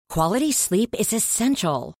Quality sleep is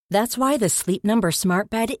essential. That's why the Sleep Number Smart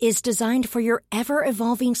Bed is designed for your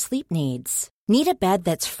ever-evolving sleep needs. Need a bed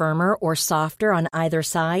that's firmer or softer on either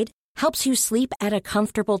side? Helps you sleep at a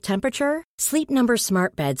comfortable temperature? Sleep Number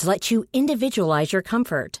Smart Beds let you individualize your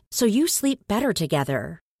comfort, so you sleep better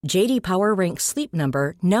together. J.D. Power ranks Sleep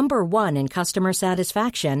Number number 1 in customer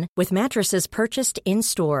satisfaction with mattresses purchased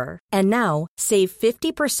in-store. And now, save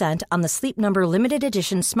 50% on the Sleep Number Limited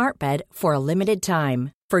Edition Smart Bed for a limited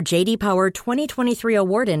time. For J.D. Power 2023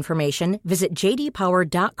 award information, visit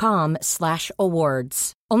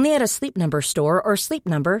jdpower.com/awards. Only at a Sleep Number store or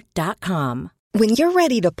sleepnumber.com. When you're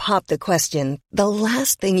ready to pop the question, the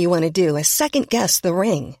last thing you want to do is second-guess the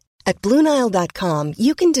ring. At BlueNile.com,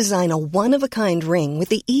 you can design a one-of-a-kind ring with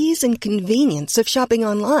the ease and convenience of shopping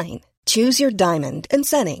online. Choose your diamond and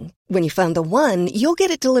setting. When you find the one, you'll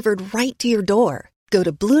get it delivered right to your door. Go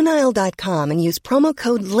to BlueNile.com and use promo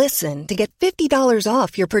code LISTEN to get $50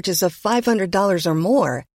 off your purchase of $500 or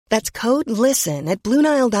more. That's code LISTEN at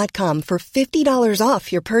BlueNile.com for $50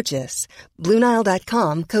 off your purchase.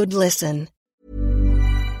 BlueNile.com, code LISTEN.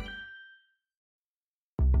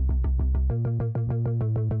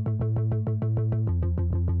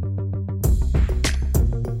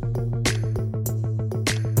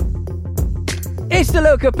 It's the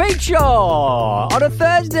Luke and Pete Show on a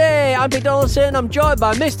Thursday. I'm Pete Donaldson. I'm joined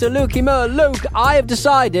by Mr. Lukey Moore. Luke, I have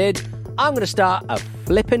decided I'm going to start a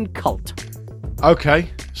flippin' cult. Okay.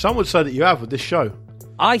 Some would say that you have with this show.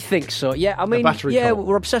 I think so. Yeah, I mean, cult.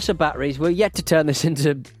 We're obsessed with batteries. We're yet to turn this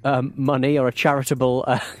into money or a charitable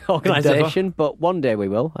organisation, but one day we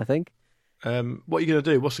will, I think. What are you going to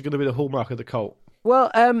do? What's going to be the hallmark of the cult?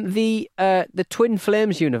 Well, the Twin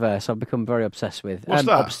Flames universe I've become very obsessed with. What's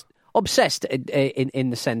that? Obsessed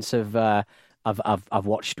in the sense of I've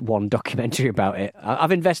watched one documentary about it.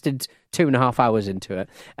 I've invested 2.5 hours into it.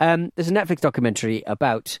 There's a Netflix documentary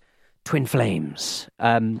about Twin Flames,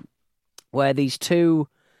 where these two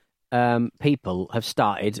people have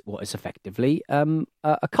started what is effectively a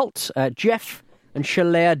cult. Jeff and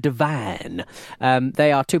Shalair Devine.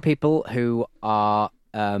 They are two people who are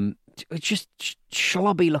just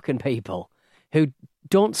schlubby-looking people who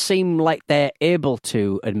don't seem like they're able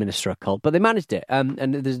to administer a cult, but they managed it. And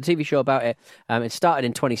there's a TV show about it. It started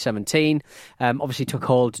in 2017, obviously took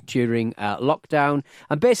hold during lockdown.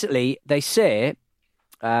 And basically, they say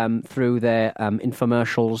through their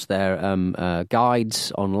infomercials, their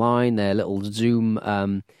guides online, their little Zoom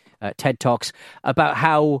TED Talks, about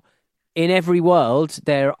how in every world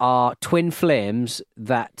there are twin flames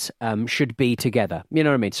that should be together. You know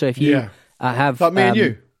what I mean? So if you have... Like me and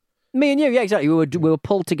you. Me and you, yeah, exactly. We were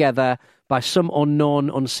pulled together by some unknown,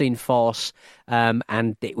 unseen force,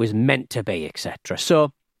 and it was meant to be, etc.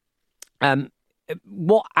 So,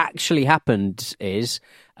 what actually happened is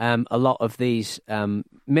a lot of these,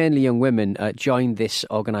 mainly young women, joined this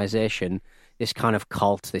organisation, this kind of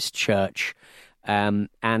cult, this church, and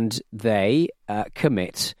they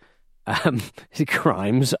commit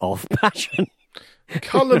crimes of passion.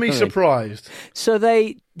 Colour me surprised. So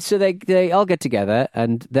they all get together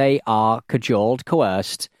and they are cajoled,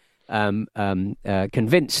 coerced,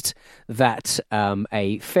 convinced that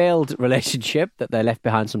a failed relationship that they left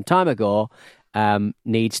behind some time ago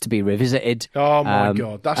needs to be revisited. Oh my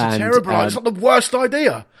God, that's a terrible idea. It's not the worst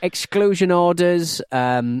idea. Exclusion orders,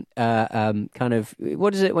 kind of,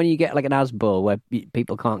 what is it when you get like an ASBO where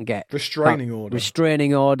people can't get... Restraining orders.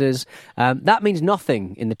 Restraining orders. That means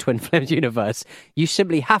nothing in the Twin Flames universe. You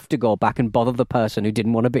simply have to go back and bother the person who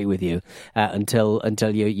didn't want to be with you until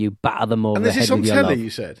you batter them over the head with your love. And this is on telly, you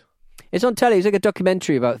said? It's on telly. It's like a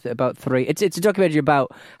documentary about three. It's a documentary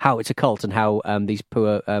about how it's a cult and how these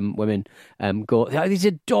poor women go. These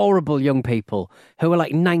adorable young people who are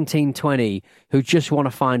like 19, 20, who just want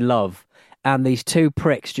to find love. And these two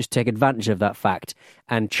pricks just take advantage of that fact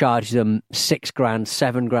and charge them $6,000,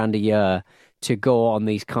 $7,000 a year to go on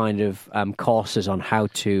these kind of courses on how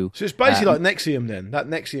to... So it's basically like NXIVM then, that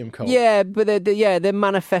NXIVM cult. Yeah, but they're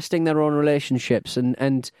manifesting their own relationships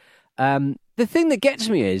and the thing that gets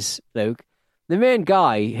me is, Luke, the main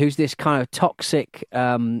guy who's this kind of toxic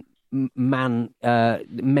men's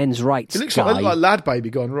rights It looks guy. like Lad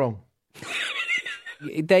Baby gone wrong.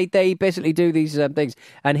 They basically do these things,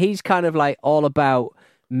 and he's kind of like all about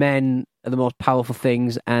men are the most powerful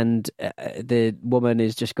things, and the woman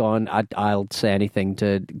is just going, I'll say anything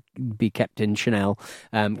to be kept in Chanel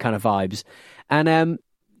kind of vibes, and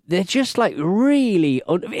they're just like really,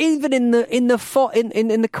 even in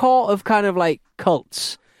the core of kind of like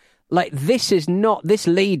cults, like this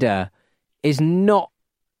leader is not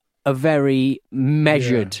a very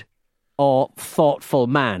measured or thoughtful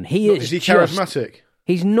man. Is he charismatic?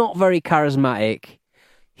 He's not very charismatic.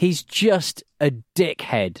 He's just a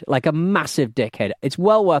dickhead, like a massive dickhead. It's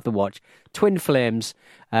well worth a watch. Twin Flames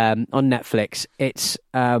on Netflix. It's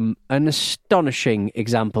an astonishing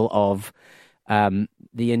example of the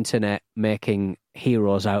internet making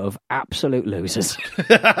heroes out of absolute losers.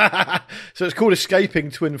 So it's called Escaping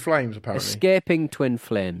Twin Flames, apparently. Escaping Twin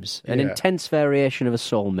Flames. An intense variation of a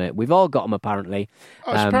soulmate. We've all got them, apparently.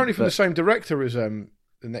 Oh, it's apparently from the same director as the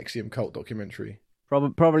NXIVM cult documentary.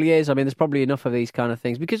 Probably is. I mean, there's probably enough of these kind of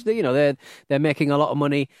things because they're making a lot of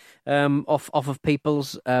money off of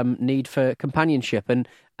people's need for companionship, and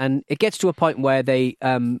it gets to a point where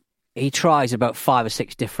he tries about 5 or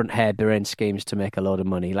 6 different harebrained schemes to make a load of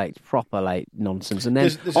money, like proper like nonsense, and then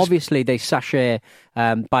obviously they sashay.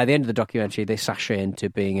 By the end of the documentary, they sashay into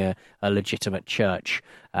being a legitimate church,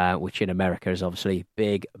 which in America is obviously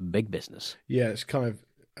big business. Yeah, it's kind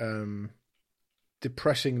of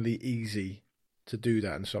depressingly easy to do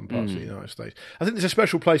that in some parts of the United States. I think there's a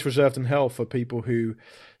special place reserved in hell for people who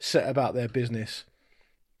set about their business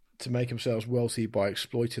to make themselves wealthy by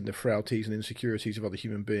exploiting the frailties and insecurities of other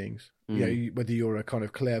human beings. You know, whether you're a kind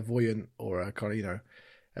of clairvoyant or a kind of,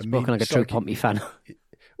 spoken like a true Pompey fan.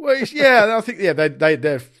 Well, I think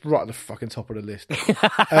they're right at the fucking top of the list.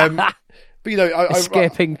 But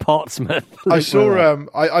Escaping Portsmouth. I saw.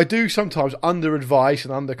 I do sometimes, under advice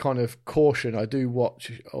and under kind of caution, I do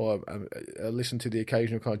watch or listen to the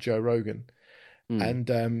occasional kind of Joe Rogan, and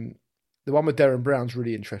the one with Derren Brown's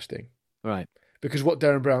really interesting, right? Because what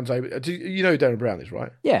Derren Brown's able, you know who Derren Brown is,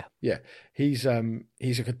 right? Yeah. He's like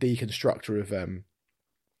a deconstructor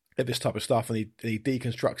of this type of stuff, and he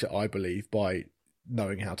deconstructs it, I believe, by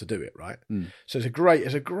knowing how to do it, right? So it's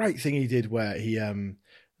a great thing he did where he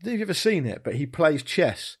I don't know if you've ever seen it, but he plays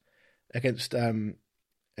chess against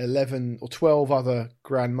 11 or 12 other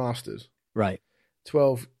grandmasters. Right.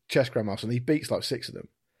 12 chess grandmasters, and he beats like 6 of them.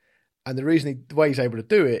 And the reason the way he's able to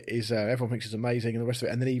do it is everyone thinks it's amazing and the rest of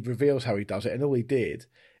it. And then he reveals how he does it. And all he did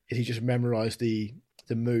is he just memorized the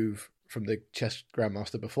move from the chess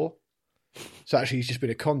grandmaster before. So actually he's just been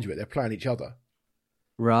a conduit. They're playing each other.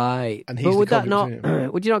 Right. And he's but would the that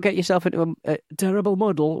not, would you not get yourself into a terrible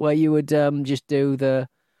muddle where you would just do the,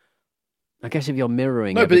 I guess if you're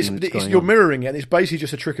mirroring. No, but you're mirroring it, and it's basically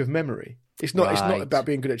just a trick of memory. It's not. Right. It's not about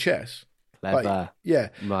being good at chess. Clever. Like, yeah.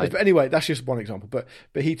 Right. But anyway, that's just one example. But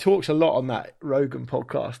he talks a lot on that Rogan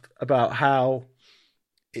podcast about how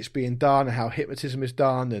it's being done and how hypnotism is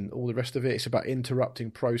done and all the rest of it. It's about interrupting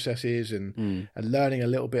processes and learning a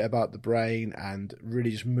little bit about the brain and really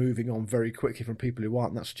just moving on very quickly from people who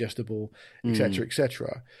aren't that suggestible, etc.,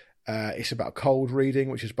 etc. It's about cold reading,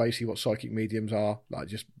 which is basically what psychic mediums are, like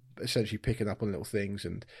just essentially picking up on little things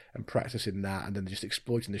and practicing that, and then just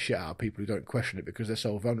exploiting the shit out of people who don't question it because they're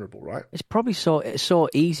so vulnerable, right? It's probably so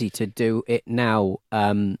easy to do it now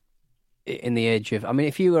in the age of, I mean,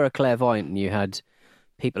 if you were a clairvoyant and you had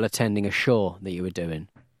people attending a show that you were doing,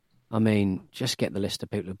 I mean, just get the list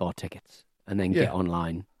of people who bought tickets and then get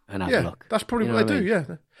online and have a look. That's probably you know what I do, mean? yeah.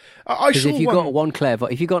 Because if you go to one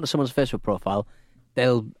clairvoyant, if you go to someone's Facebook profile,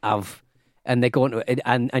 they'll have, and they go into it,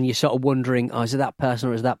 and you're sort of wondering, oh, is it that person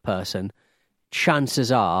or is that person?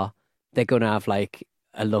 Chances are they're going to have like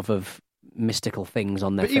a love of mystical things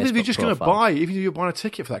on their. But even if you're just going to buy, even if you're buying a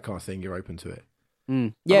ticket for that kind of thing, you're open to it.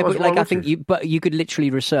 Yeah, Otherwise, but like I think you could literally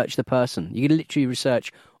research the person. You could literally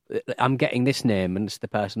research. I'm getting this name, and it's the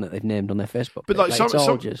person that they've named on their Facebook. But like some of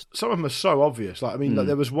them are so obvious. Like I mean, like,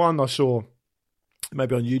 there was one I saw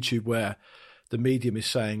maybe on YouTube where the medium is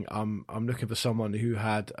saying, "I'm looking for someone who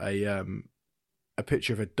had a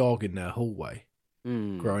picture of a dog in their hallway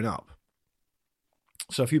growing up."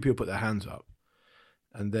 So a few people put their hands up,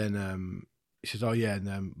 and then he says, "Oh yeah,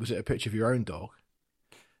 and was it a picture of your own dog?"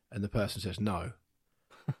 And the person says, "No,"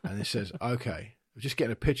 and it says, "Okay, we're just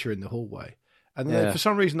getting a picture in the hallway." And then for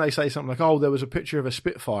some reason they say something like, "Oh, there was a picture of a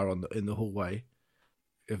Spitfire in the hallway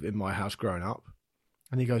in my house growing up,"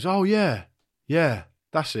 and he goes, "Oh yeah,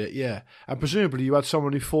 that's it, yeah." And presumably you had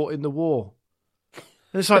someone who fought in the war.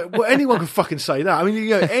 And it's like, well, anyone can fucking say that. I mean, you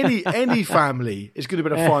know, any family is going to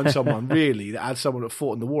be able to find someone really that had someone that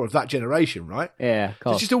fought in the war of that generation, right? Yeah, of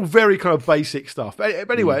course. It's just all very kind of basic stuff.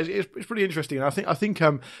 But anyway, it's pretty interesting. And I think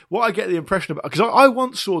what I get the impression about, because I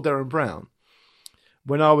once saw Derren Brown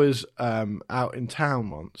when I was out in town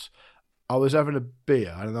once. I was having a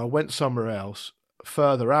beer and I went somewhere else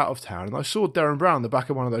further out of town, and I saw Derren Brown in the back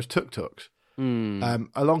of one of those tuk-tuks.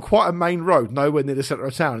 Along quite a main road, nowhere near the centre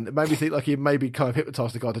of town, and it made me think like he maybe kind of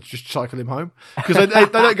hypnotised the guy to just cycle him home, because they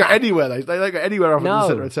don't go anywhere. They don't go anywhere other than the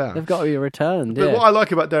centre of town. They've got to be returned. But what I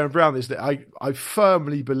like about Derren Brown is that I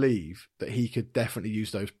firmly believe that he could definitely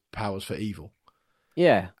use those powers for evil.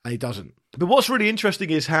 Yeah, and he doesn't. But what's really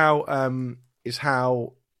interesting is how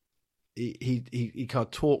he kind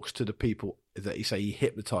of talks to the people that he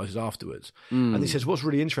hypnotizes afterwards, and he says what's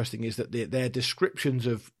really interesting is that their descriptions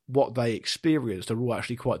of what they experienced are all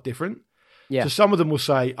actually quite different. Yeah. So some of them will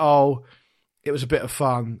say, "Oh, it was a bit of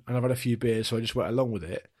fun, and I've had a few beers, so I just went along with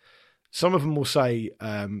it." Some of them will say,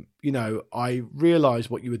 I realised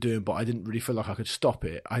what you were doing, but I didn't really feel like I could stop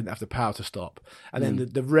it. I didn't have the power to stop. And then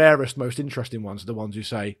the rarest, most interesting ones are the ones who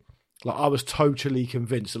say, like, I was totally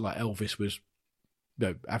convinced that like Elvis was,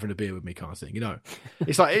 having a beer with me, kind of thing.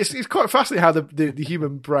 It's like it's quite fascinating how the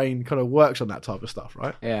human brain kind of works on that type of stuff,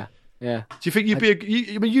 right? Yeah, yeah. Do you think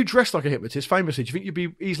you dress like a hypnotist famously? Do you think you'd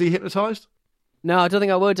be easily hypnotised? No, I don't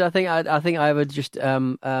think I would. I think I would just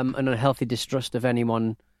an unhealthy distrust of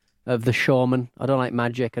anyone. Of the showman. I don't like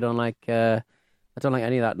magic. I don't like any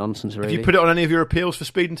of that nonsense, really. Have you put it on any of your appeals for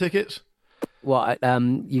speeding tickets? What,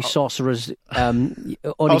 you sorcerers, only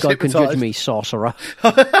God can judge me, sorcerer.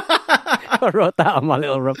 I wrote that on my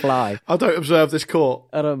little reply. I don't observe this court.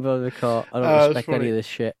 I don't observe the court. I don't respect any of this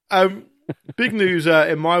shit. Big news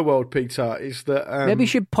in my world, Peter, is that... maybe you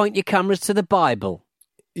should point your cameras to the Bible.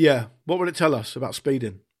 Yeah. What would it tell us about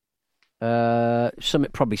speeding?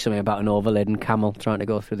 Probably something about an overladen camel trying to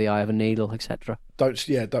go through the eye of a needle, etc. Don't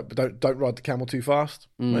ride the camel too fast.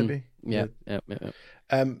 Maybe. Yeah.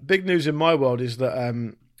 Big news in my world is that,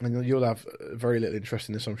 and you'll have very little interest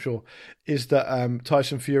in this, I'm sure, is that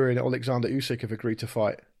Tyson Fury and Alexander Usyk have agreed to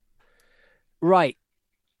fight. Right.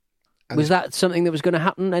 And was that something that was going to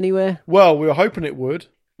happen anyway? Well, we were hoping it would.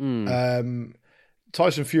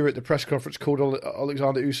 Tyson Fury at the press conference called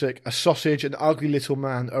Alexander Usyk a sausage, an ugly little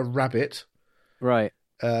man, a rabbit. Right.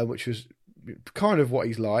 Which was kind of what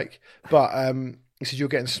he's like. But he said, you're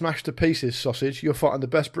getting smashed to pieces, sausage. You're fighting the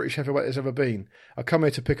best British heavyweight there's ever been. I come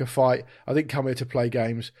here to pick a fight. I didn't come here to play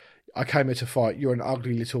games. I came here to fight. You're an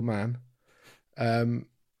ugly little man.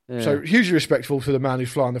 So hugely respectful to the man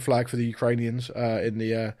who's flying the flag for the Ukrainians in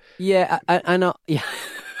the... Yeah, I know. Yeah.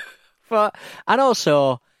 But, and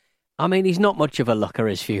also... I mean, he's not much of a looker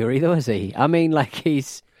as Fury, though, is he? I mean, like, Did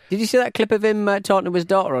you see that clip of him talking to his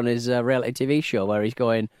daughter on his reality TV show where he's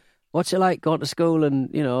going, what's it like going to school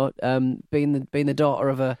and, being the daughter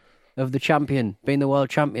of the champion, being the world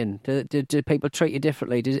champion? Do people treat you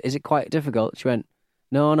differently? Is it quite difficult? She went,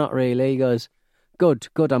 no, not really. He goes, good,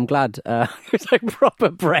 I'm glad. It's like proper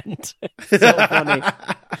Brent. So funny.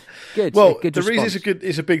 Good. Well, good the response. reason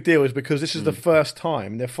it's a big deal is because this is the first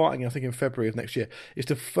time they're fighting. I think in February of next year. It's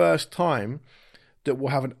the first time that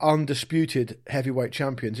we'll have an undisputed heavyweight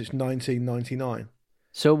champion since 1999.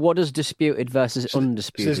 So, what does disputed versus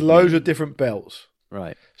undisputed? So there's loads of different belts.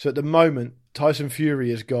 Right. So at the moment, Tyson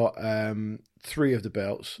Fury has got 3 of the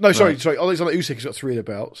belts. No, sorry. Alexander Usyk has got 3 of the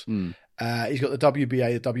belts. He's got the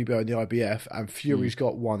WBA, the WBO, and the IBF, and Fury's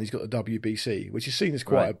got 1. He's got the WBC, which is seen as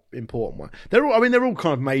quite an important one. They're all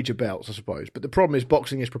kind of major belts, I suppose. But the problem is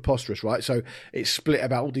boxing is preposterous, right? So it's split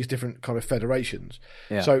about all these different kind of federations.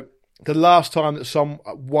 Yeah. So the last time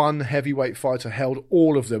that one heavyweight fighter held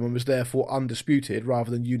all of them and was therefore undisputed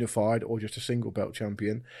rather than unified or just a single belt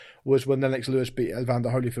champion was when Lennox Lewis beat Evander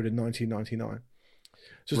Holyfield in 1999.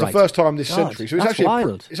 So it's the first time this century. So it's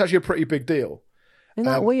actually a pretty big deal. Isn't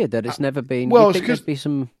that weird that it's never been? Well, it's because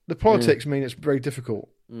the politics mean it's very difficult.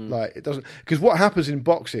 Like it doesn't, because what happens in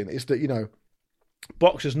boxing is that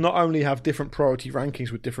boxers not only have different priority rankings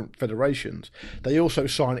with different federations, they also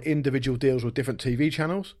sign individual deals with different TV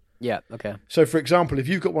channels. Yeah. Okay. So, for example, if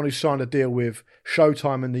you've got one who's signed a deal with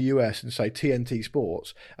Showtime in the US and say TNT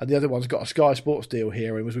Sports, and the other one's got a Sky Sports deal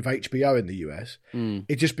here and was with HBO in the US,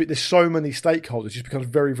 there's so many stakeholders. It just becomes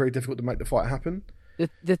very, very difficult to make the fight happen.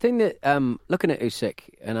 The thing that looking at Usyk,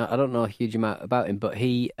 and I don't know a huge amount about him, but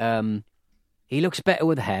he looks better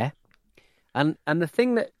with hair, and the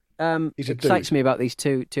thing that excites me about these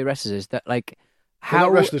two wrestlers is that they're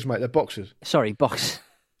not wrestlers, mate, they're boxers. Sorry, boxers.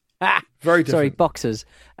 Very different. Sorry, boxers.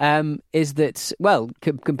 Is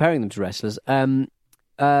that comparing them to wrestlers?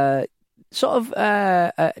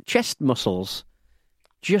 Chest muscles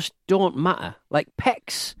just don't matter. Like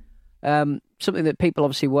pecs, something that people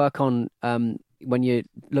obviously work on. When you're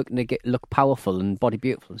looking to look powerful and body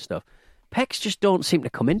beautiful and stuff, pecs just don't seem to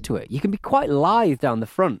come into it. You can be quite lithe down the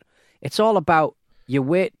front. It's all about your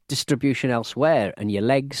weight distribution elsewhere, and your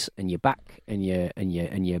legs, and your back, and your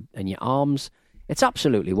arms. It's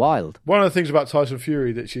absolutely wild. One of the things about Tyson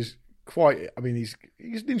Fury that she's quite. I mean, he's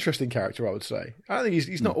an interesting character, I would say. I think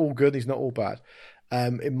he's not all good. He's not all bad,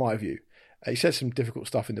 in my view. He said some difficult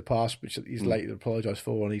stuff in the past, which he's later apologised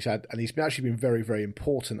for, and he's actually been very, very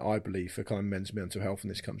important, I believe, for kind of men's mental health in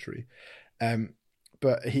this country.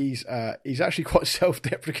 But he's actually quite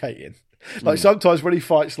self-deprecating. Like sometimes when he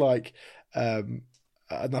fights like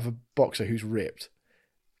another boxer who's ripped,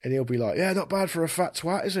 And he'll be like, yeah, not bad for a fat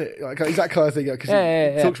twat, is it? Like, he's that kind of thing, because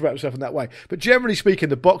he talks about himself in that way. But generally speaking,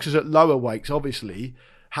 the boxers at lower weights obviously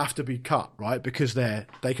have to be cut, right? Because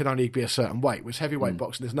they can only be a certain weight. Whereas heavyweight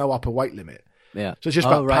boxing, there's no upper weight limit. Yeah. So it's just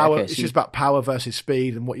about power. Okay, it's just about power versus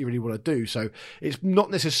speed and what you really want to do. So it's not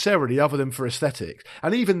necessarily other than for aesthetics.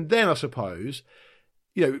 And even then, I suppose,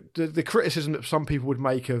 the criticism that some people would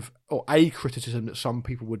make of, or a criticism that some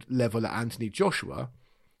people would level at Anthony Joshua,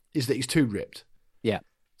 is that he's too ripped. Yeah.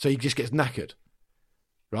 So he just gets knackered,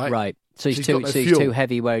 right? Right. So he's too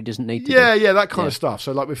heavy where he doesn't need to. Yeah, that kind of stuff.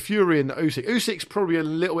 So like with Fury and Usyk, Usyk's probably a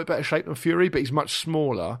little bit better shape than Fury, but he's much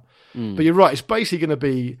smaller. But you're right, it's basically going to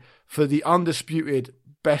be, for the undisputed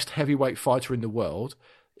best heavyweight fighter in the world,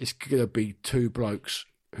 it's going to be two blokes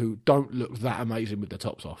who don't look that amazing with their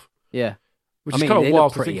tops off. Yeah. Which is kind of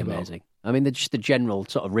wild to think amazing. about. I mean, they're just the general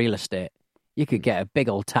sort of real estate. You could get a big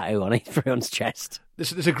old tattoo on everyone's chest.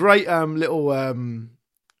 There's a great little...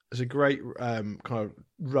 There's a great kind of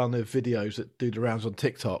run of videos that do the rounds on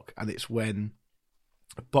TikTok, and it's when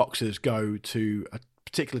boxers go to a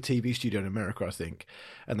particular TV studio in America, I think,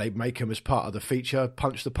 and they make them as part of the feature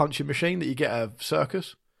Punch the Punching Machine that you get at a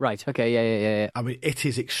circus. Right, okay, yeah. I mean, it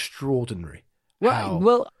is extraordinary.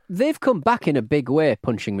 Well, they've come back in a big way,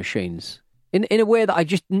 punching machines, in a way that I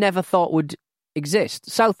just never thought would exist.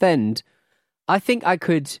 Southend, I think I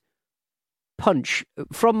could punch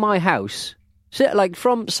from my house... So, like,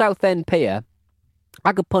 from Southend Pier,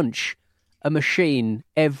 I could punch a machine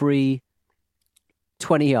every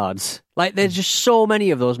 20 yards. Like, there's just so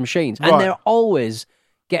many of those machines. And they're always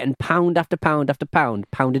getting pound after pound after pound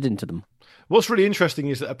pounded into them. What's really interesting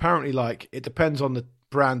is that apparently, like, it depends on the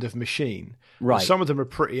brand of machine. Right. Some of them are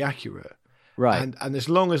pretty accurate. Right. And as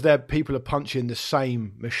long as people are punching the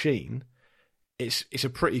same machine, it's a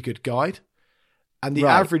pretty good guide. And the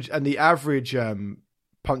average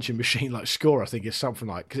punching machine like score, I think, is something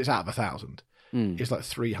like, because it's out of 1,000, it's like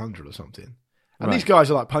 300 or something. And these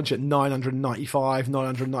guys are like punching at 995,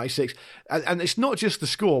 996, and it's not just the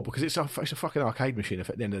score, because it's a fucking arcade machine at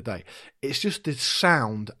the end of the day. It's just the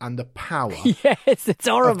sound and the power. Yes, it's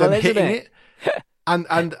horrible, of them isn't hitting it.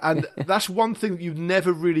 And that's one thing that you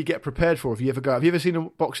never really get prepared for if you ever go. Have you ever seen a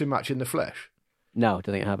boxing match in the flesh? No, I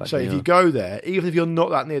don't think I have. So if you go there, even if you're not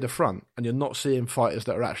that near the front and you're not seeing fighters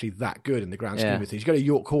that are actually that good in the grand scheme of things, you go to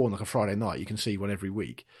York Hall on like a Friday night, you can see one every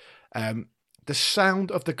week. The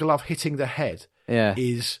sound of the glove hitting the head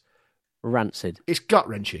is rancid. It's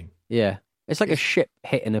gut-wrenching. Yeah. It's like a ship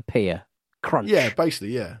hitting a pier. Crunch. Yeah,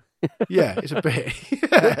 basically, yeah. Yeah, it's a bit.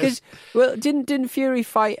 Because, didn't Fury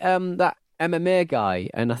fight that MMA guy?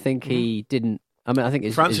 And I think he didn't. I mean, I think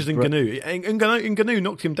it's Francis Ngannou. Ngannou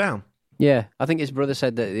knocked him down. Yeah, I think his brother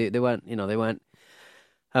said that they weren't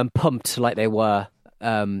pumped like they were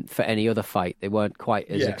for any other fight. They weren't quite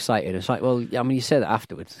as excited. It's like, well, I mean, you say that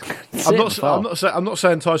afterwards. I'm not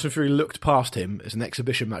saying Tyson Fury looked past him as an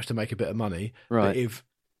exhibition match to make a bit of money. Right. But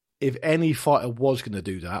if any fighter was going to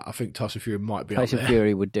do that, I think Tyson Fury might be. Tyson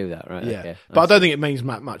Fury would do that, right? Yeah, okay. But I don't think it means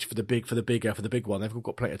much for the big one. They've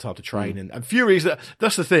got plenty of time to train, and Fury's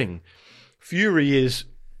that's the thing. Fury is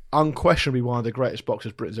unquestionably one of the greatest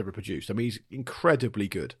boxers Britain's ever produced. I mean, he's incredibly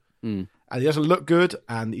good. And he doesn't look good,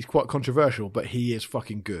 and he's quite controversial, but he is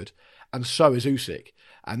fucking good. And so is Usyk.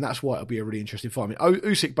 And that's why it'll be a really interesting fight. I mean,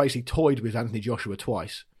 Usyk basically toyed with Anthony Joshua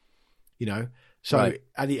twice, So, right.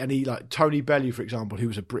 and he like Tony Bellew, for example, who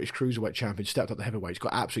was a British cruiserweight champion, stepped up the heavyweights,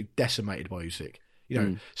 got absolutely decimated by Usyk.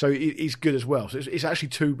 So he's good as well. So it's actually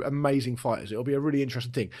two amazing fighters. It'll be a really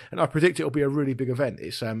interesting thing. And I predict it'll be a really big event.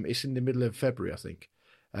 It's in the middle of February, I think.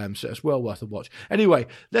 So it's well worth a watch. Anyway,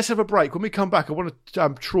 let's have a break. When we come back, I want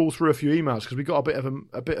to trawl through a few emails because we got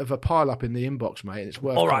a bit of a pile up in the inbox, mate, and it's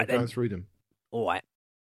worth going through them. All right.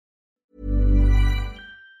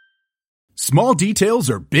 Small details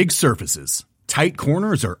are big surfaces. Tight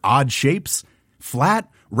corners are odd shapes. Flat,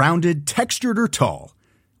 rounded, textured, or tall.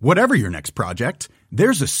 Whatever your next project,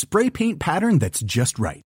 there's a spray paint pattern that's just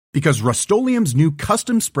right. Because Rust-Oleum's new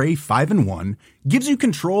Custom Spray 5-in-1 gives you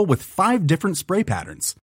control with 5 different spray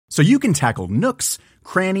patterns. So you can tackle nooks,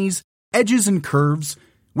 crannies, edges, and curves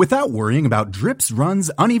without worrying about drips,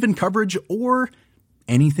 runs, uneven coverage, or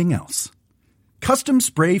anything else. Custom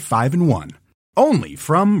Spray 5-in-1. Only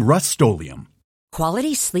from Rust-Oleum.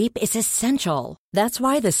 Quality sleep is essential. That's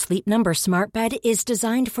why the Sleep Number Smart Bed is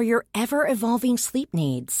designed for your ever-evolving sleep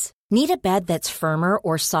needs. Need a bed that's firmer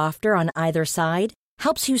or softer on either side?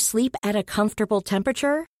 Helps you sleep at a comfortable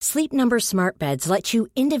temperature? Sleep Number Smart Beds let you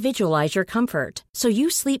individualize your comfort so you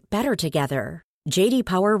sleep better together. JD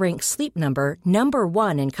Power ranks Sleep Number number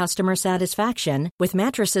 1 in customer satisfaction with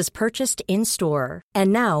mattresses purchased in-store.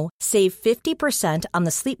 And now, save 50% on the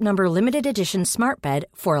Sleep Number Limited Edition Smart Bed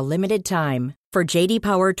for a limited time. For JD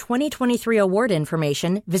Power 2023 award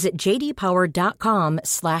information, visit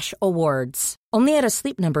jdpower.com/awards. Only at a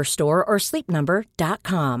Sleep Number store or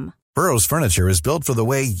sleepnumber.com. Burrow's furniture is built for the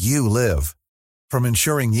way you live. From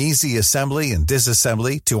ensuring easy assembly and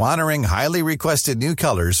disassembly to honoring highly requested new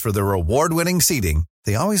colors for their award-winning seating,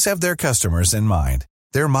 they always have their customers in mind.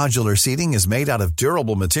 Their modular seating is made out of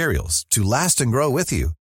durable materials to last and grow with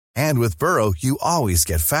you. And with Burrow, you always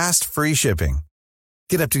get fast, free shipping.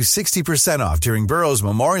 Get up to 60% off during Burrow's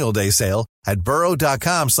Memorial Day sale at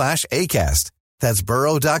burrow.com/ACAST. That's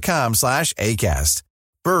burrow.com/ACAST.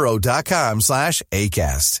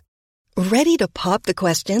 burrow.com/ACAST. Ready to pop the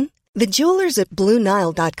question? The jewelers at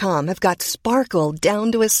BlueNile.com have got sparkle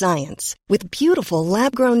down to a science with beautiful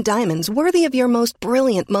lab-grown diamonds worthy of your most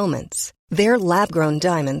brilliant moments. Their lab-grown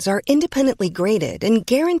diamonds are independently graded and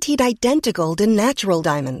guaranteed identical to natural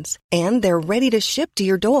diamonds, and they're ready to ship to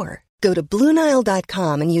your door. Go to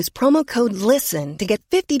BlueNile.com and use promo code LISTEN to get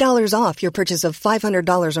 $50 off your purchase of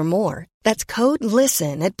 $500 or more. That's code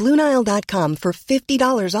LISTEN at BlueNile.com for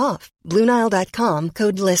 $50 off. BlueNile.com,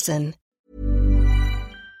 code LISTEN.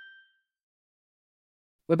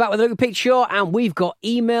 We're back with the Luke and Pete Show, and we've got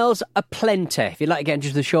emails aplenty. If you'd like to get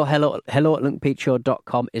into the show, hello at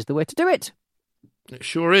lukeandpeteshow.com is the way to do it. It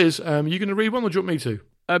sure is. You going to read one, or do you want me to?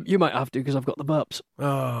 You might have to, because I've got the burps.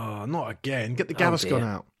 Oh, not again. Get the Gaviscon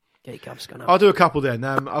out. Get your Gaviscon out. I'll do a couple then.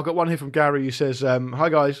 I've got one here from Gary who says, hi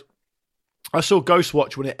guys. I saw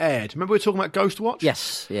Ghostwatch when it aired. Remember we were talking about Ghostwatch?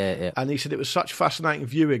 Yes, yeah. And he said it was such fascinating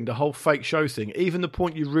viewing, the whole fake show thing. Even the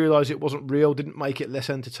point you realise it wasn't real didn't make it less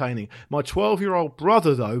entertaining. My 12-year-old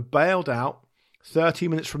brother, though, bailed out 30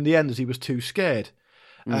 minutes from the end as he was too scared.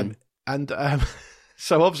 So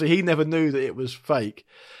obviously he never knew that it was fake.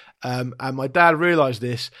 And my dad realised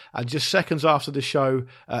this, and just seconds after the show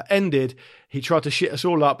ended, he tried to shit us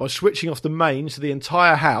all up by switching off the mains to the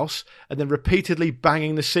entire house and then repeatedly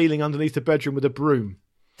banging the ceiling underneath the bedroom with a broom.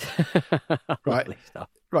 Right.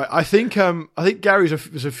 I think Gary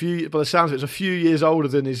was a few, by the sounds of it, a few years older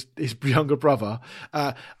than his younger brother.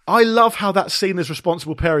 I love how that's seen as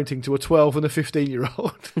responsible parenting to a 12 and a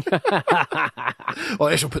 15-year-old. Well,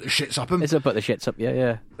 this will put the shits up him. This will put the shits up,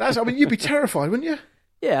 yeah. You'd be terrified, wouldn't you?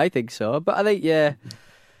 Yeah, I think so. But I think, yeah,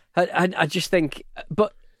 I just think,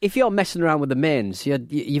 but if you're messing around with the mains,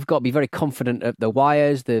 you've got to be very confident of the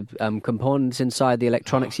wires, the components inside the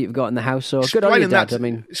electronics that you've got in the house. So good on you, Dad.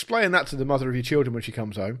 Explain that to the mother of your children when she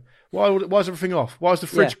comes home. Why is everything off? Why is the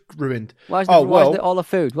fridge ruined? Why is all the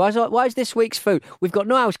food? Why is this week's food? We've got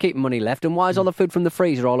no housekeeping money left, and why is all the food from the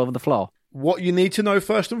freezer all over the floor? What you need to know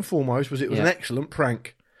first and foremost was it was an excellent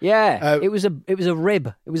prank. Yeah, it was a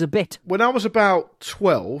rib. It was a bit. When I was about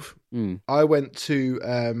 12, I went to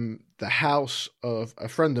the house of a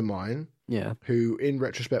friend of mine, who in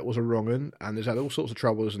retrospect was a wrong'un and has had all sorts of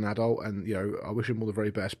trouble as an adult, and I wish him all the very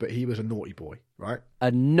best, but he was a naughty boy, right? A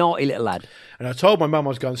naughty little lad. And I told my mum I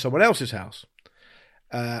was going to someone else's house,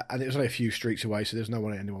 and it was only a few streets away, so there's no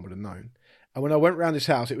way anyone would have known. And when I went round his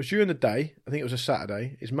house, it was during the day, I think it was a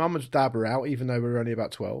Saturday, his mum and dad were out, even though we were only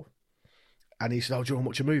about 12. And he said, "Oh, do you want to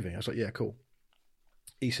watch a movie?" I was like, "Yeah, cool."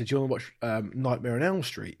 He said, "Do you want to watch Nightmare on Elm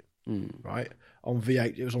Street?" Right? On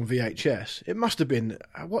it was on VHS. It must have been,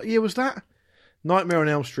 what year was that? Nightmare on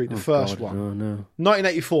Elm Street, the first one. Oh, no.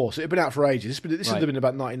 1984, so it had been out for ages. This would have been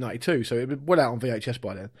about 1992, so it had been out on VHS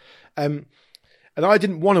by then. And I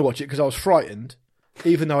didn't want to watch it because I was frightened,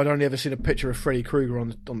 even though I'd only ever seen a picture of Freddy Krueger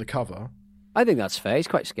on the cover. I think that's fair. He's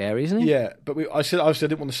quite scary, isn't he? Yeah, but I said I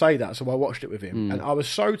didn't want to say that, so I watched it with him. And I was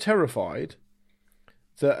so terrified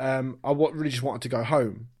that I really just wanted to go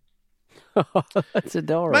home. That's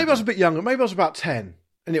adorable. Maybe I was a bit younger. Maybe I was about 10.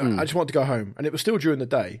 Anyway, I just wanted to go home. And it was still during the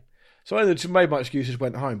day. So I just made my excuses,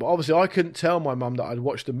 went home. But obviously I couldn't tell my mum that I'd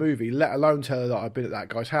watched the movie, let alone tell her that I'd been at that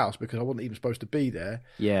guy's house, because I wasn't even supposed to be there.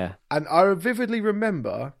 Yeah. And I vividly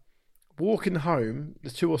remember walking home,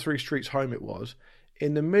 the 2 or 3 streets home it was,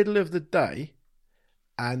 in the middle of the day,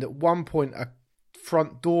 and at one point a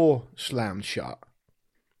front door slammed shut.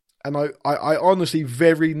 And I honestly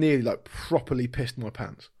very nearly properly pissed my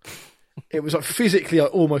pants. It was physically I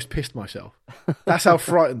almost pissed myself. That's how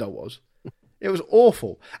frightened I was. It was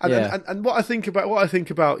awful. And what I think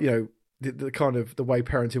about the kind of the way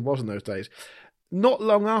parenting was in those days. Not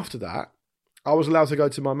long after that, I was allowed to go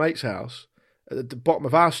to my mate's house at the bottom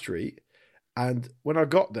of our street, and when I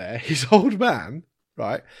got there, his old man,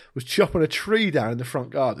 right, was chopping a tree down in the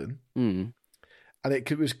front garden. And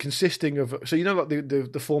it was consisting of, so like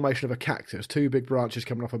the formation of a cactus, 2 big branches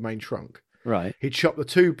coming off a main trunk. Right. He chopped the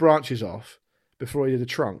 2 branches off before he did the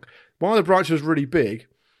trunk. One of the branches was really big.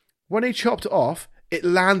 When he chopped it off, it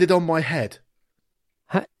landed on my head.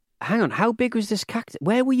 Hang on, how big was this cactus?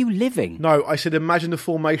 Where were you living? No, I said imagine the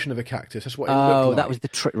formation of a cactus. That's what it looked like. Oh, that was the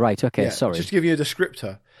trick. Right, okay, sorry. Just to give you a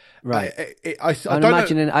descriptor. Right. I'm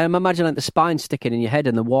imagining like the spine sticking in your head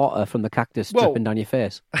and the water from the cactus dripping down your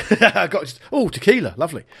face. Tequila,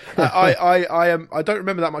 lovely. I don't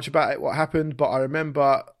remember that much about it, what happened, but I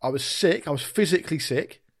remember I was sick. I was physically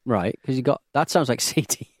sick. Right, because that sounds like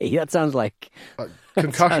CTE. That sounds like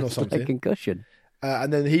concussion or something. Like concussion.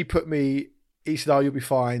 And then he said, "Oh, you'll be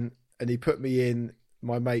fine," and he put me in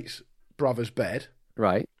my mate's brother's bed.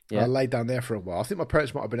 Right. Yeah. I laid down there for a while. I think my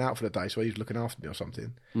parents might have been out for the day, so he was looking after me or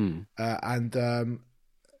something. And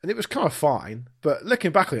it was kind of fine. But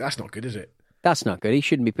looking back on it, that's not good, is it? That's not good. He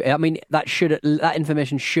shouldn't be. I mean, that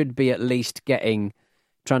information should be at least getting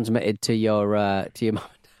transmitted to your mum and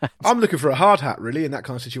dad. I'm looking for a hard hat, really, in that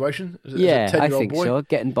kind of situation. As I think so.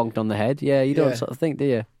 Getting bonked on the head. Yeah, you don't sort of think, do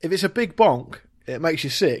you? If it's a big bonk, it makes you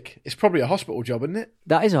sick. It's probably a hospital job, isn't it?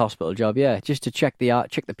 That is a hospital job, yeah. Just to check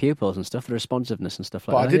the pupils and stuff, the responsiveness and stuff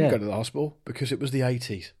like that. But I didn't go to the hospital because it was the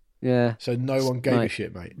 80s. Yeah. So no one gave a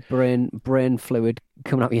shit, mate. Brain fluid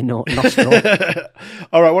coming out of your nostril.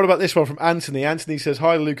 All right, what about this one from Anthony? Anthony says,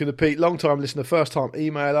 "Hi, Luke and the Pete. Long time listener, first time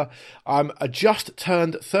emailer. I'm a just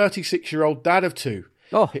turned 36-year-old dad of 2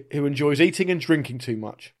 who enjoys eating and drinking too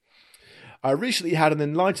much. I recently had an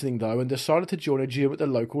enlightening, though, and decided to join a gym at the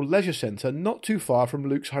local leisure centre not too far from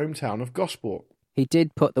Luke's hometown of Gosport." He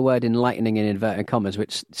did put the word enlightening in inverted commas,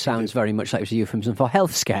 which sounds very much like it was a euphemism for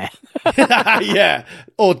health scare. Yeah,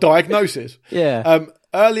 or diagnosis. Yeah.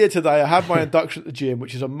 Earlier today, I had my induction at the gym,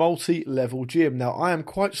 which is a multi-level gym. Now, I am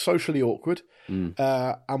quite socially awkward and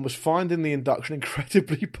was finding the induction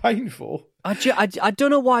incredibly painful. I don't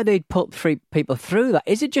know why they'd put people through that.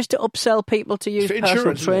 Is it just to upsell people to use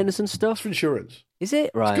personal trainers and stuff? It's for insurance. Is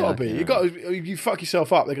it? Right. It's got to be. If you fuck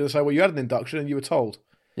yourself up, they're going to say, well, you had an induction and you were told.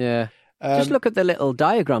 Yeah. Just look at the little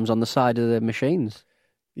diagrams on the side of the machines.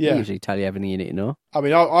 Yeah. They usually tell you everything you need to know. I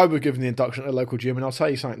mean, I was given the induction at a local gym, and I'll tell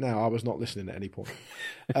you something now, I was not listening at any point.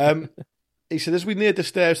 He said, as we neared the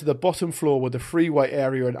stairs to the bottom floor where the free weight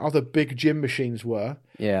area and other big gym machines were,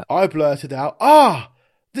 I blurted out,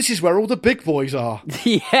 this is where all the big boys are.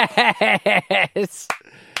 Yes!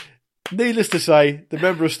 Needless to say, the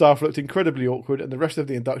member of staff looked incredibly awkward, and the rest of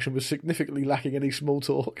the induction was significantly lacking any small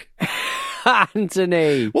talk.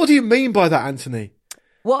 Anthony! What do you mean by that, Anthony?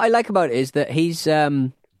 What I like about it is that he's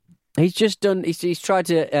tried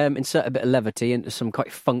to insert a bit of levity into some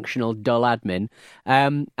quite functional, dull admin,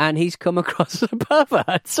 and he's come across as a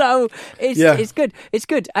pervert. So it's good. It's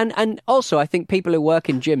good. And also, I think people who work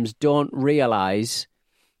in gyms don't realise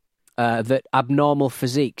that abnormal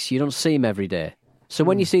physiques, you don't see them every day. So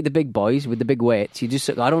when you see the big boys with the big weights, you just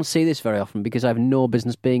I don't see this very often because I have no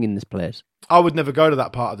business being in this place. I would never go to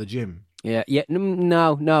that part of the gym. Yeah,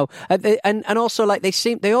 no. And also, like,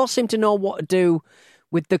 they all seem to know what to do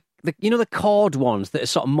with the cord ones that are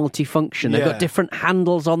sort of multifunction. They've got different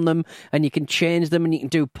handles on them, and you can change them, and you can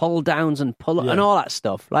do pull downs and pull and all that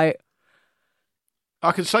stuff. Like,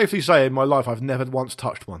 I can safely say in my life I've never once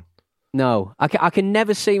touched one. No, I can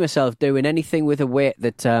never see myself doing anything with a weight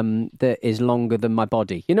that is longer than my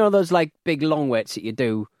body. You know those like big long weights that you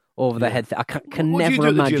do over the head. I can never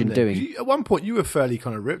imagine doing. At one point, you were fairly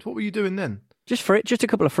kind of ripped. What were you doing then? Just a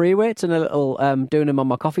couple of free weights and a little doing them on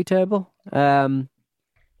my coffee table. I'm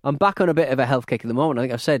back on a bit of a health kick at the moment. I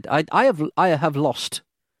think I've said I have lost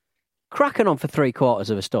cracking on for 3/4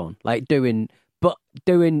 of a stone, like doing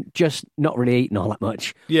just not really eating all that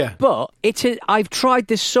much. Yeah, but I've tried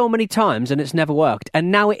this so many times and it's never worked,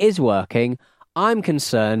 and now it is working. I'm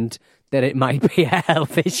concerned that it might be a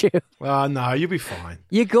health issue. No, you'll be fine.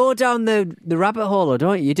 You go down the rabbit hole,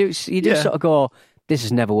 don't you? You do sort of go, this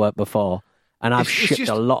has never worked before, and I've shipped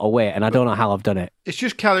a lot of weight, and I don't know how I've done it. It's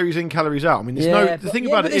just calories in, calories out. I mean, the thing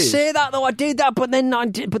about it is... They say that, though, I did that, but then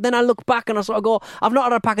I look back and I sort of go, I've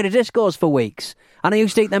not had a packet of Discos for weeks, and I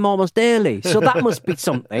used to eat them almost daily, so that must be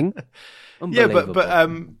something. Yeah, but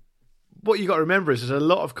what you got to remember is there's a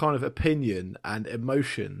lot of kind of opinion and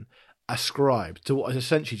emotion ascribed to what is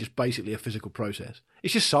essentially just basically a physical process.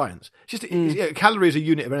 It's just science. It's just calorie is a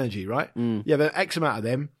unit of energy, right? You have an X amount of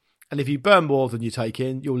them, and if you burn more than you take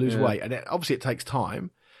in, you'll lose weight. And obviously it takes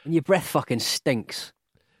time. And your breath fucking stinks.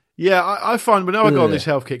 Yeah, I find whenever I go on these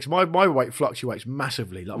health kicks, my weight fluctuates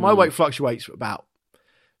massively. Like my weight fluctuates about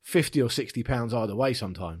 50 or 60 pounds either way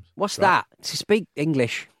sometimes. What's that? To speak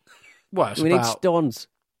English. Well, we need stones.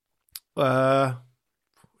 4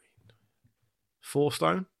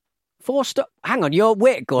 stone. 4 stone. Hang on, your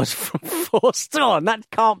weight goes from 4 stone. That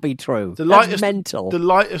can't be true. That's mental. The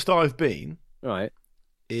lightest I've been right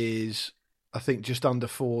is, I think, just under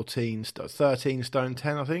 13 stone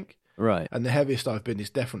 10, I think. Right. And the heaviest I've been is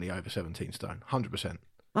definitely over 17 stone, 100%.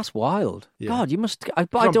 That's wild. Yeah. God, you must... I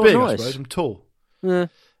I'm don't big, know. I suppose. I'm tall. Yeah.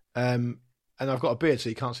 And I've got a beard, so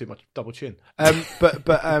you can't see my double chin. But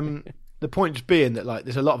the point just being that, like,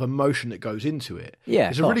 there's a lot of emotion that goes into it. Yeah,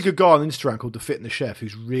 there's a really good guy on Instagram called The Fit and the Chef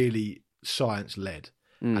who's really science-led.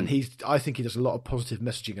 And I think he does a lot of positive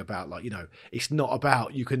messaging about, like, you know, it's not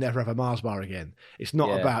about you can never have a Mars bar again. It's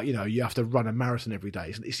not about, you know, you have to run a marathon every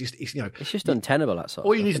day. It's just untenable, that sort of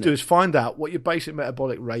all you stuff, need to do is find out what your basic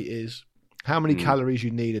metabolic rate is, how many calories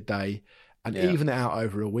you need a day, and even it out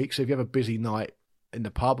over a week. So if you have a busy night in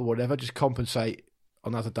the pub or whatever, just compensate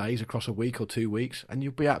on other days across a week or 2 weeks, and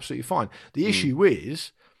you'll be absolutely fine. The issue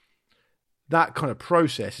is that kind of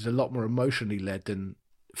process is a lot more emotionally led than,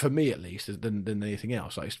 for me at least, than anything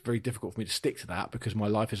else. Like, it's very difficult for me to stick to that because my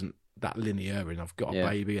life isn't that linear, and I've got a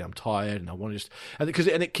baby and I'm tired and I want to just,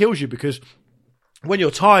 and it kills you because when you're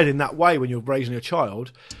tired in that way, when you're raising a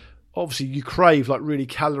child, obviously you crave like really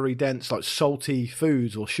calorie dense, like salty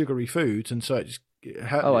foods or sugary foods, and so it just.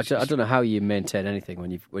 I don't know how you maintain anything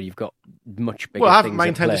when you've got much bigger. Well, I haven't things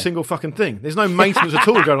maintained a single fucking thing. There's no maintenance at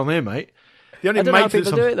all going on here, mate. The only I don't know how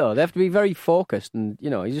people do it though. They have to be very focused, and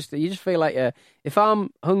you know, you just feel like if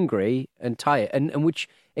I'm hungry and tired, and which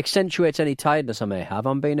accentuates any tiredness I may have,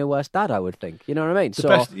 I'm being a worse dad, I would think. You know what I mean?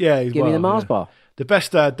 Give me the Mars bar. The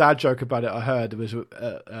best dad joke about it I heard was,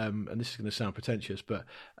 and this is going to sound pretentious, but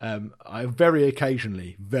I very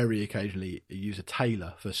occasionally use a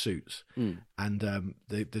tailor for suits, and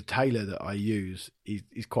the tailor that I use, he's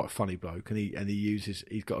quite a funny bloke, and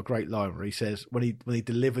he's got a great line where he says when he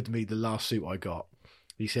delivered me the last suit I got,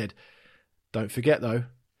 he said, "Don't forget though,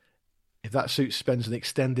 if that suit spends an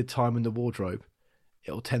extended time in the wardrobe,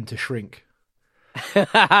 it'll tend to shrink."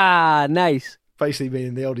 Nice. Basically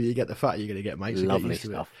meaning the older you get, the fatter you're going to get, mate. So lovely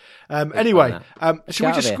stuff. Anyway, should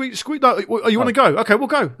we just squeeze? No, you want to go? Okay, we'll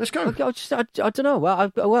go. Let's go. I don't know.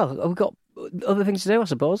 Well, we've got other things to do, I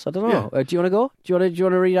suppose. I don't know. Yeah. Do you want to go? Do you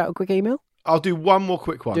want to read out a quick email? I'll do one more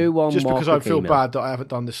quick one. Just because I feel bad that I haven't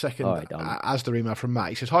done the second Asda email from Matt.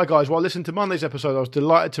 He says, "Hi guys, while listening to Monday's episode, I was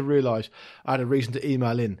delighted to realise I had a reason to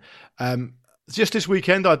email in. Just this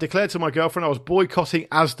weekend, I declared to my girlfriend I was boycotting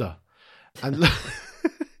Asda, and."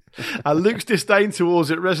 And Luke's disdain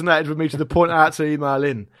towards it resonated with me to the point I had to email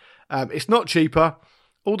in. It's not cheaper.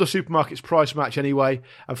 All the supermarkets price match anyway.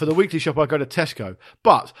 And for the weekly shop, I go to Tesco.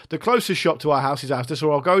 But the closest shop to our house is Asda,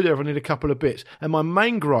 so I'll go there if I need a couple of bits. And my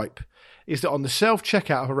main gripe is that on the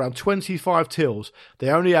self-checkout of around 25 tills, they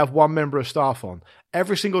only have one member of staff on.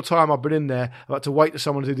 Every single time I've been in there, I've had to wait for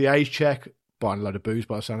someone to do the age check, buying a load of booze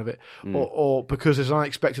by the sound of it, or because there's an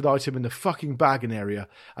unexpected item in the fucking bagging area.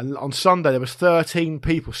 And on Sunday, there was 13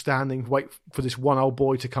 people standing wait for this one old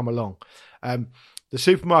boy to come along. The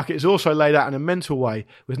supermarket is also laid out in a mental way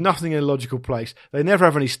with nothing in a logical place. They never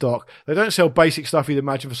have any stock. They don't sell basic stuff you'd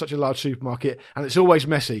imagine for such a large supermarket, and it's always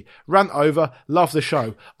messy. Rant over. Love the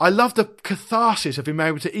show. I love the catharsis of being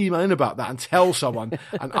able to email in about that and tell someone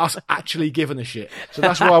and us actually giving a shit. So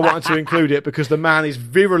that's why I wanted to include it, because the man is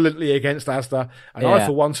virulently against Asda, and I,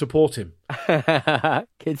 for one, support him.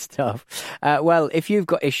 Good stuff. Well, if you've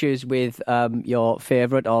got issues with your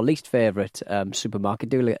favourite or least favourite supermarket,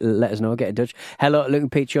 do let us know. Get in touch.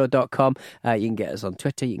 hello@lukeandpeteshow.com. You can get us on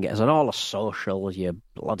Twitter. You can get us on all the socials, your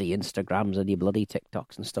bloody Instagrams and your bloody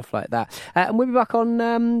TikToks and stuff like that. And we'll be back on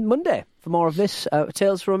Monday for more of this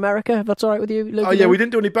Tales from America, if that's all right with you, Luke. Oh, yeah, we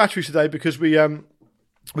didn't do any batteries today because we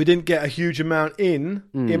didn't get a huge amount in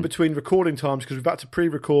between recording times because we've had to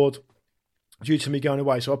pre-record due to me going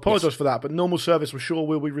away. So I apologise for that, but normal service, I'm sure,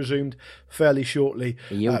 will be resumed fairly shortly.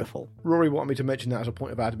 Beautiful. Rory wanted me to mention that as a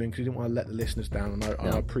point of admin because he didn't want to let the listeners down, and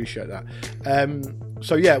I appreciate that.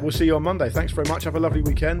 So yeah, we'll see you on Monday. Thanks very much. Have a lovely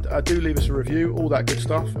weekend. Do leave us a review, all that good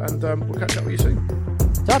stuff, and we'll catch up with you soon.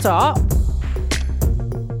 Ta-ta!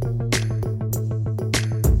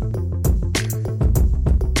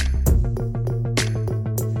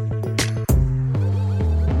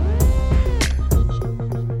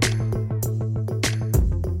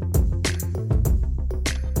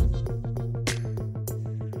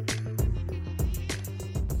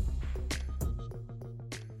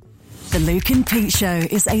 The Luke and Pete Show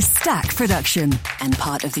is a Stack production and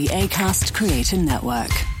part of the Acast Creator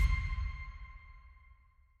Network.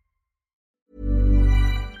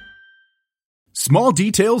 Small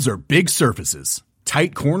details are big surfaces.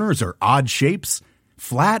 Tight corners are odd shapes.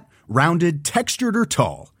 Flat, rounded, textured, or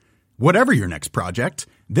tall. Whatever your next project,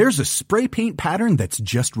 there's a spray paint pattern that's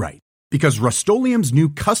just right. Because Rust-Oleum's new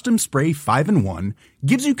Custom Spray 5-in-1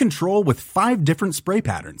 gives you control with 5 different spray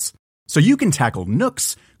patterns. So you can tackle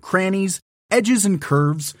nooks, crannies, edges, and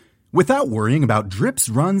curves without worrying about drips,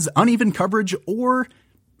 runs, uneven coverage, or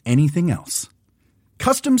anything else.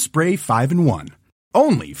 Custom Spray 5-in-1.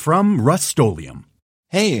 Only from Rust-Oleum.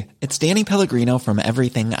 Hey, it's Danny Pellegrino from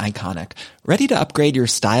Everything Iconic. Ready to upgrade your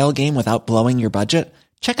style game without blowing your budget?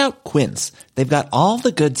 Check out Quince. They've got all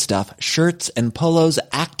the good stuff, shirts and polos,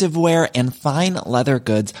 activewear, and fine leather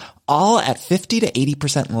goods, all at 50 to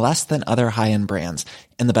 80% less than other high-end brands.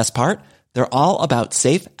 And the best part? They're all about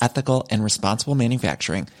safe, ethical, and responsible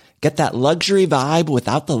manufacturing. Get that luxury vibe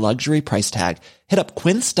without the luxury price tag. Hit up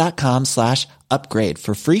quince.com/upgrade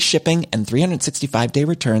for free shipping and 365-day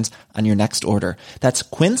returns on your next order. That's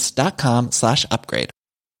quince.com/upgrade.